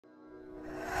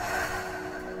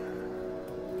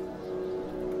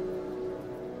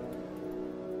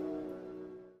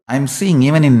I am seeing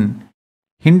even in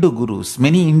Hindu gurus,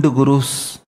 many Hindu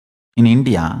gurus in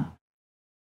India,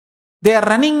 they are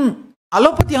running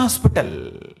allopathy hospital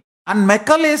and Mc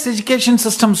Cawley's education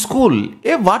system school.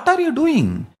 Hey, what are you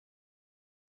doing?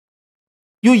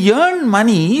 You earn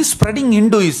money spreading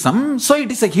Hinduism, so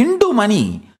it is a Hindu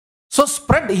money. So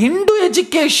spread Hindu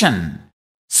education,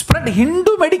 spread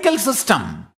Hindu medical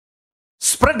system,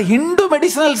 spread Hindu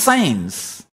medicinal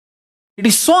science. It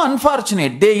is so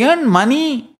unfortunate. They earn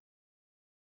money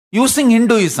using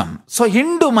Hinduism. So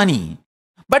Hindu money.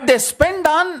 But they spend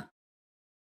on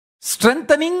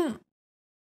strengthening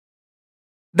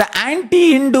the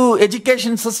anti-Hindu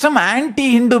education system,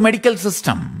 anti-Hindu medical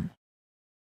system.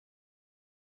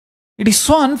 It is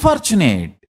so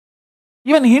unfortunate.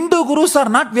 Even Hindu gurus are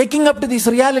not waking up to this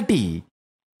reality.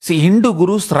 See, Hindu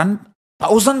gurus run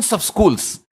thousands of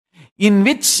schools in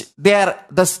which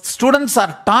the students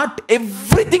are taught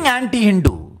everything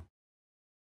anti-Hindu.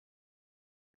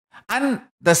 And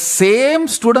the same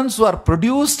students who are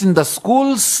produced in the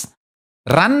schools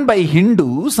run by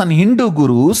Hindus and Hindu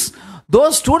gurus,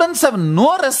 those students have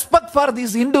no respect for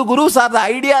these Hindu gurus or the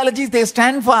ideologies they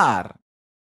stand for.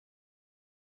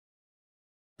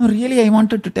 No, really, I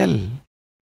wanted to tell.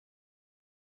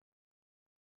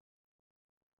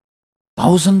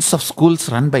 Thousands of schools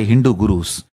run by Hindu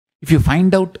gurus. If you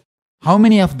find out how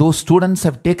many of those students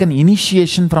have taken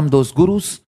initiation from those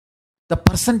gurus, the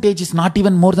percentage is not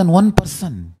even more than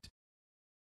 1%.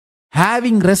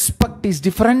 Having respect is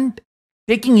different.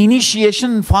 Taking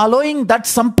initiation, following that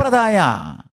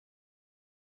Sampradaya.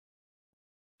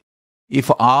 If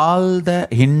all the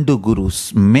Hindu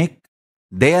gurus make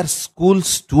their school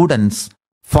students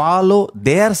follow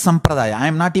their Sampradaya, I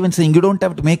am not even saying you don't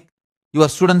have to make your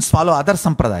students follow other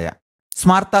Sampradaya.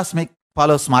 Smartas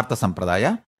follow Smarta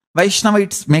Sampradaya.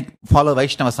 Vaishnavaites follow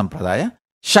Vaishnava Sampradaya.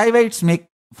 Shaivites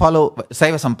follow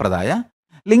Shaiva Sampradaya.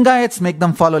 Lingayats make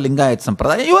them follow Lingayat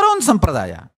Sampradaya. Your own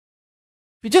Sampradaya.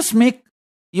 You just make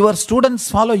your students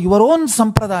follow your own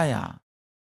Sampradaya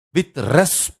with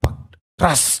respect,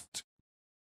 trust,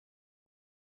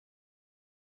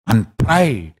 and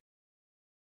pride.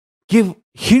 Give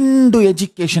Hindu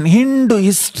education, Hindu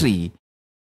history.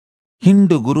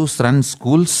 Hindu gurus run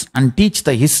schools and teach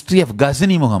the history of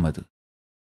Ghazni Muhammad,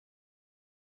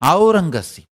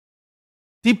 Auranghazi,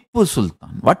 Tipu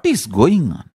Sultan. What is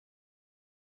going on?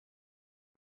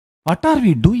 What are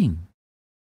we doing?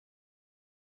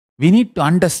 We need to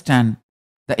understand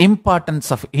the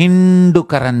importance of Hindu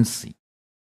currency.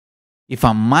 If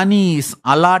a money is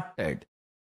allotted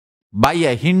by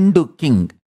a Hindu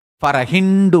king for a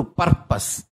Hindu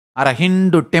purpose or a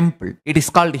Hindu temple, it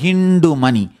is called Hindu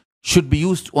money. Should be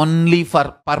used only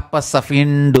for purpose of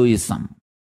Hinduism.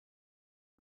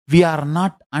 We are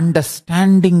not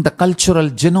understanding the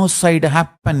cultural genocide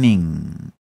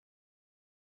happening.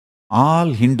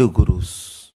 All Hindu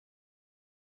gurus,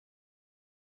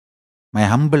 my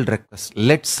humble request,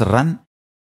 let's run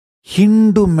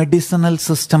Hindu medicinal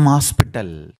system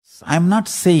hospitals. I am not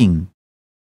saying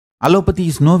allopathy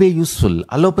is no way useful.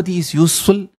 Allopathy is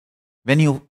useful when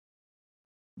you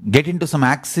get into some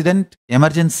accident,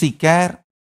 emergency care.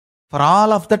 For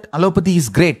all of that, allopathy is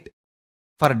great.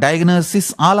 For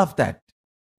diagnosis, all of that.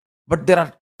 But there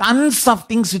are tons of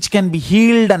things which can be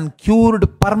healed and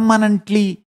cured,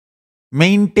 permanently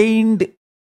maintained,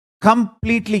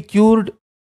 completely cured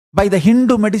by the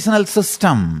Hindu medicinal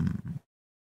system.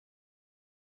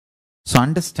 So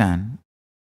understand,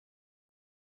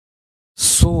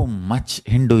 so much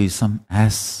Hinduism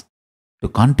has to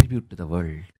contribute to the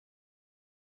world.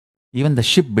 Even the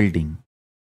shipbuilding,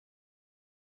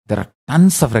 there are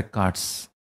tons of records.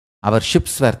 Our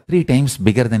ships were 3 times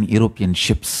bigger than European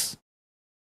ships.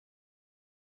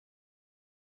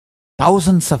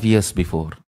 Thousands of years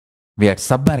before, we had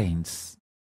submarines,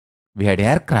 we had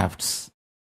aircrafts.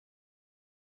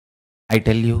 I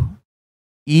tell you,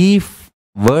 if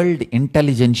world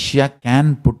intelligentsia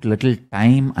can put little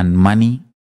time and money,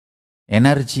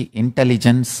 energy,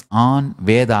 intelligence on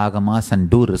Veda-Agamas and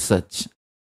do research,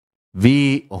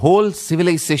 whole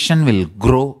civilization will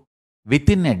grow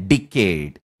within a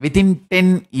decade. Within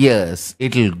 10 years,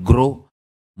 it will grow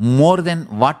more than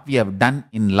what we have done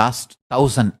in last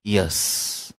 1,000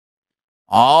 years.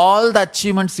 All the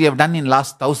achievements we have done in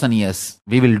last 1,000 years,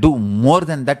 we will do more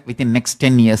than that within next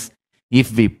 10 years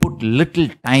if we put little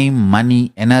time,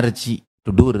 money, energy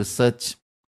to do research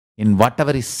in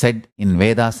whatever is said in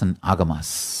Vedas and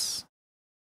Agamas.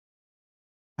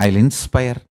 I'll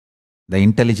inspire the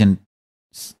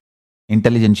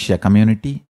intelligentsia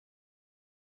community,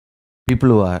 people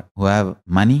who have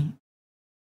money.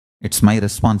 It's my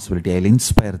responsibility. I'll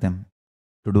inspire them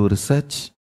to do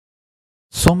research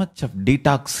So much of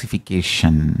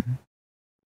detoxification,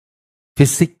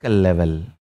 physical level,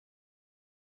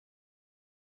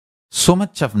 so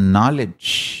much of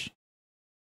knowledge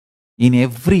in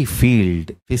every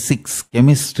field, physics,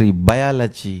 chemistry,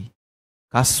 biology,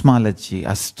 cosmology,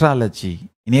 astrology,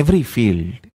 in every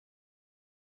field.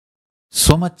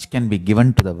 So much can be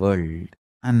given to the world.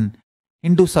 And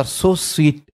Hindus are so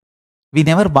sweet. We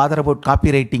never bother about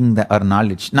copywriting our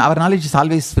knowledge. Now, our knowledge is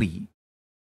always free.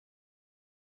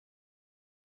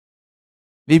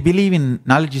 We believe in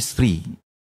knowledge is free.